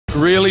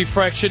Really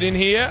fractured in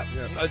here.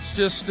 Yep. It's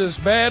just as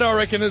bad, I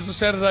reckon, as the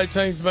Saturday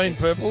team's been,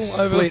 Purple.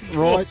 Split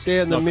right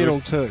down the middle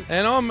too.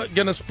 And I'm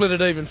going to split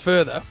it even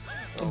further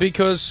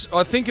because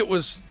I think it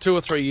was 2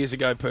 or 3 years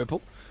ago,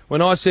 Purple,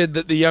 when I said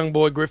that the young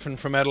boy Griffin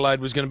from Adelaide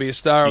was going to be a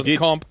star of the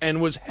comp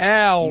and was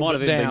howled down.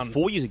 Might have been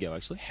 4 years ago,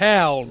 actually.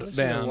 Howled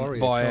down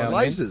by our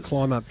men.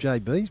 Climb up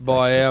JB's.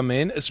 By our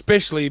men,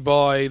 especially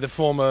by the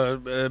former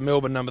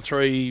Melbourne number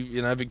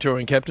 3,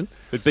 Victorian captain.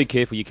 But be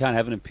careful, you can't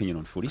have an opinion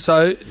on footy.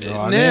 So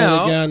now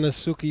we're going the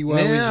Suki woe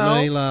is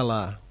me, la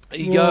la.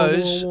 He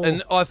goes,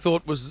 and I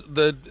thought was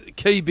the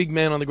key big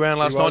man on the ground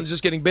last night,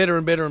 just getting better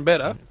and better and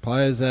better.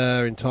 Players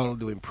are entitled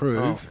to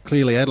improve.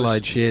 Clearly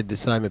Adelaide shared the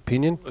same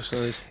opinion.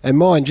 And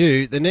mind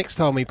you, the next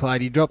time we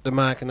played, he dropped the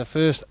mark in the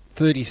first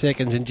 30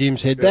 seconds and Jim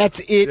said,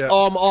 "That's it,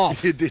 I'm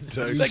off." You did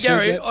too. But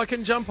Gary, I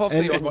can jump off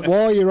the odd one.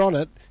 While you're on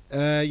it,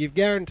 you've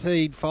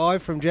guaranteed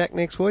 5 from Jack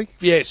next week?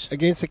 Yes.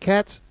 Against the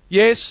Cats?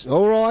 Yes.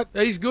 All right.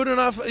 He's good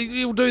enough.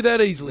 He'll do that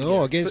easily.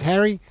 Oh, against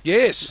Harry?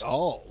 Yes.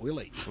 Oh, will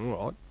he?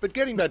 All right. But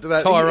getting back to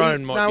that,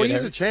 Tyrone might he get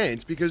has Harry. a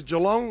chance because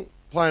Geelong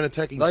play an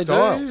attacking They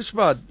style. do,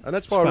 Spud. And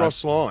that's why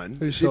Ross Lyon...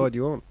 Whose side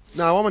you on?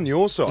 No, I'm on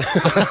your side.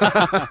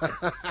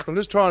 I'm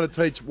just trying to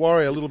teach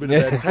Warrior a little bit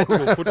about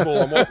tactical football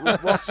and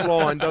what Ross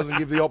Lyon doesn't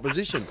give the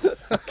opposition.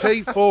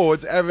 Key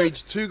forwards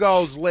average 2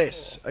 goals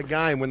less a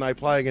game when they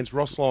play against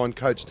Ross Lyon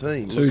coach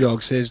teams. Two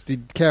Dog says,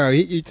 "Did Caro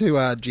hit you too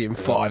hard, Jim?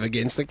 5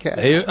 against the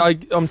Cats."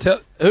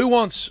 Who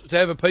wants to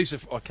have a piece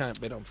of... I can't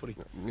bet on footy.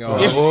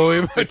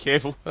 Be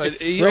careful.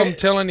 I'm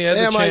telling you, our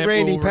the mate champ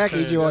Randy will Package,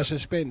 return. who I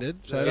suspended,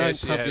 so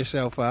Yes, don't pump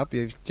yourself up.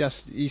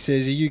 He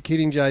says, "Are you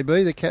kidding,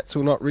 JB? The Cats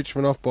will knock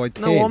Richmond off by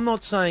 10. No, I'm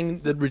not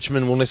saying that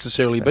Richmond will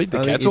necessarily beat the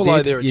I think Cats, you although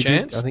did. they're a You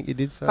chance. did. I think you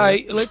did say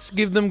Hey, that. let's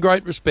give them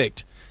great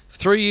respect.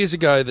 3 years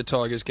ago, the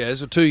Tigers,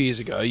 Gaz, or 2 years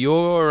ago,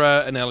 your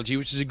analogy,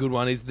 which is a good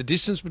one, is the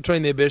distance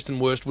between their best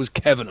and worst was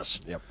cavernous.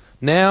 Yep.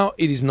 Now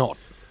it is not.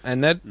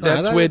 And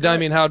that's where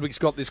Damien Hardwick's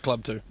got this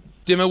club to.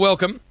 Dimmer,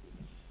 welcome.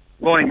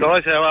 Morning,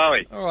 guys. How are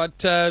we? All right,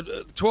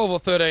 12 or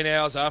 13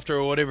 hours after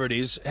or whatever it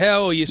is,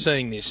 how are you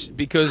seeing this?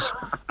 Because,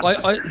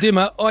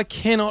 Dimmer, I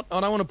don't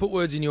want to put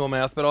words in your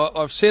mouth, but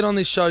I've said on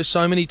this show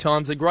so many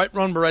times, the great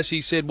Ron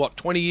Barassi said,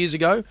 20 years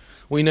ago,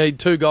 we need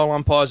 2 goal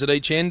umpires at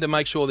each end to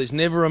make sure there's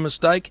never a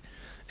mistake.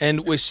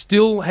 And we're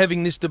still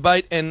having this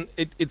debate, and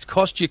it's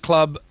cost your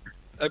club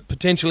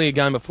potentially a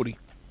game of footy.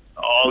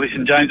 Oh,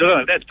 listen, James, I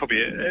don't know. It's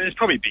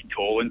probably a big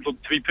call. And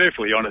look, to be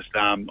perfectly honest,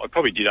 I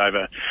probably did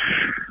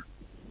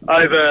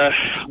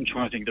I'm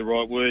trying to think of the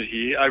right word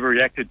here,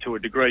 overreacted to a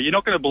degree. You're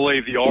not going to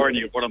believe the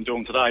irony of what I'm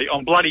doing today.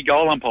 I'm bloody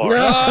goal umpire.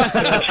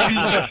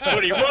 Jesus,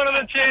 Footy, what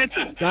are the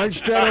chances? Don't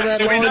straddle that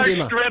line, no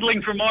Dimmer.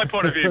 straddling from my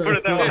point of view, put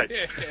it that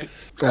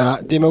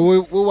way. Dimmer,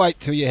 we'll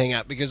wait till you hang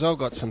up because I've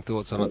got some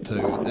thoughts on it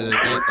too.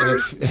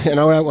 And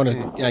I don't want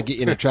to get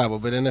you into trouble,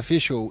 but an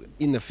official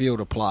in the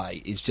field of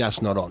play is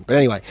just not on. But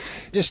anyway,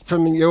 just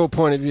from your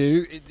point of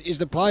view, is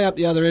the play up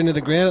the other end of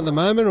the ground at the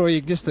moment, or are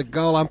you just the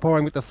goal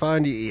umpiring with the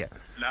phone to your ear?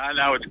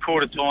 No, it's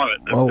quarter time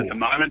at the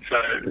moment, so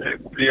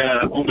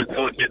the Ormond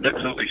College gets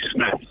absolutely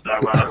smashed. So I'm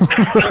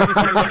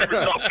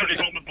putting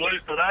on the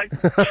Blues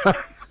today.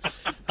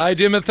 Hey,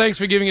 Dimmer, thanks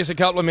for giving us a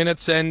couple of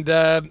minutes. And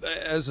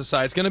as I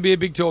say, it's going to be a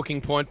big talking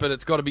point, but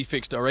it's got to be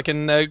fixed, I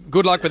reckon.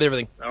 Good luck with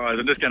everything. All right,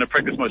 I'm just going to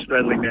practice my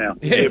straddling now.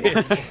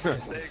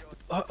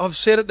 I've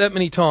said it that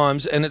many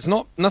times, and it's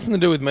nothing to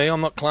do with me.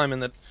 I'm not claiming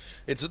that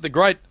it's the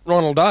great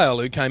Ronald Dale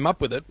who came up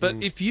with it. But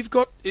if you've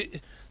got...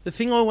 The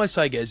thing I always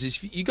say, Gaz,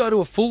 is you go to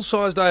a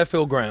full-sized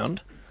AFL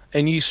ground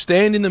and you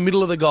stand in the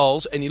middle of the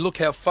goals and you look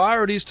how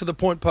far it is to the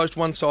point post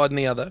one side and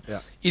the other,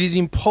 it is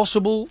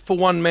impossible for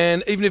one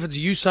man, even if it's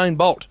Usain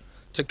Bolt,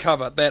 to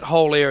cover that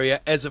whole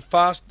area as a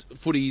fast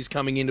footy is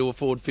coming into a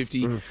forward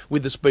 50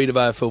 with the speed of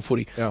AFL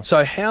footy. Yeah.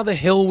 So how the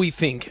hell we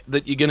think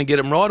that you're going to get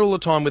them right all the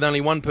time with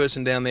only one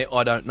person down there,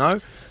 I don't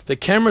know. The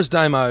cameras,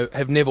 Damo,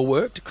 have never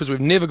worked because we've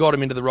never got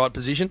them into the right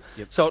position.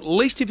 Yep. So at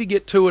least if you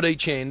get 2 at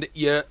each end,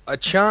 you're a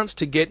chance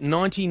to get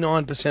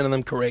 99% of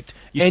them correct,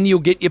 and you'll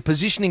get your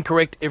positioning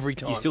correct every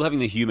time. You're still having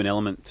the human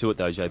element to it,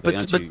 though, JB,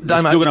 aren't you?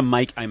 Damo, you're still going to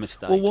make a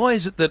mistake. Well, why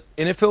is it that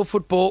NFL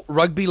football,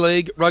 rugby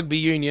league, rugby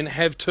union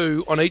have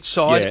 2 on each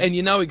side, and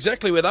you know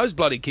exactly where those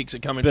bloody kicks are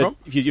coming from?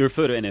 If you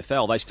refer to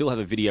NFL, they still have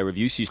a video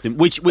review system,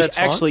 which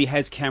actually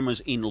has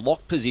cameras in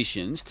locked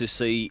positions to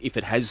see if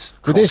it has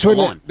crossed the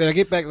line. But I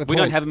get back to the point. We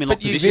don't have them in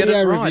locked positions.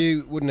 Video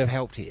review wouldn't have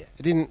helped here.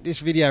 It didn't.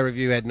 This video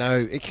review had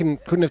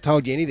couldn't have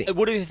told you anything. It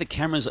would have if the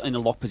camera's in a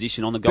locked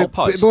position on the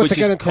goalpost, which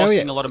is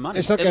costing a lot of money.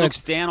 It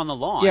looks down on the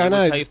line. Yeah, I know.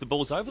 It will tell you if the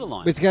ball's over the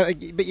line.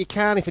 But you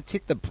can't if it's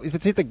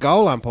hit the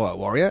goal umpire,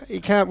 Warrior.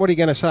 You can't. What are you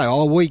going to say?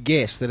 Oh, we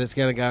guess that it's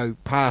going to go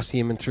past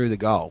him and through the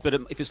goal. But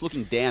if it's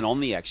looking down on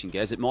the action,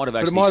 Gaz, it might have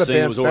actually seen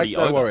it was already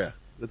over. Warrior.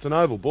 It's an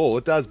oval ball.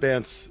 It does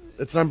bounce.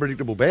 It's an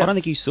unpredictable bounce. I don't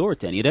think you saw it,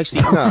 Danny. It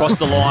actually crossed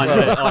the line.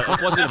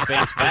 It wasn't going to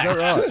bounce back. Is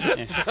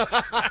that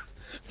right?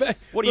 Yeah.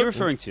 What are you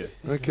referring to?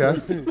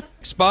 Okay.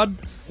 Spud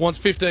wants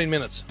 15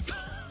 minutes.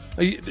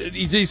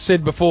 He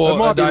said before,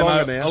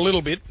 Damo, a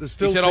little bit. He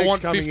said, I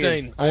want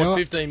 15. I want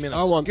 15 minutes.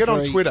 I want Get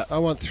on Twitter. I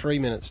want 3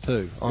 minutes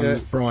too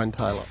on Brian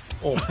Taylor.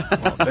 Oh,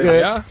 there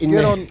you are.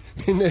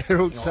 In the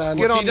Herald Sun.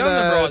 Get on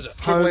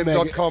Home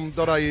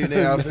triplem.com.au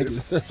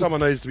now.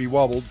 Someone needs to be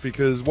wobbled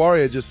because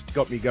Warrior just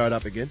got me going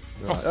up again.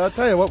 I'll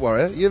tell you what,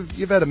 Warrior,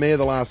 you've had a mare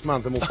the last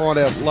month, and we'll find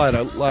out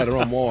later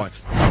on why.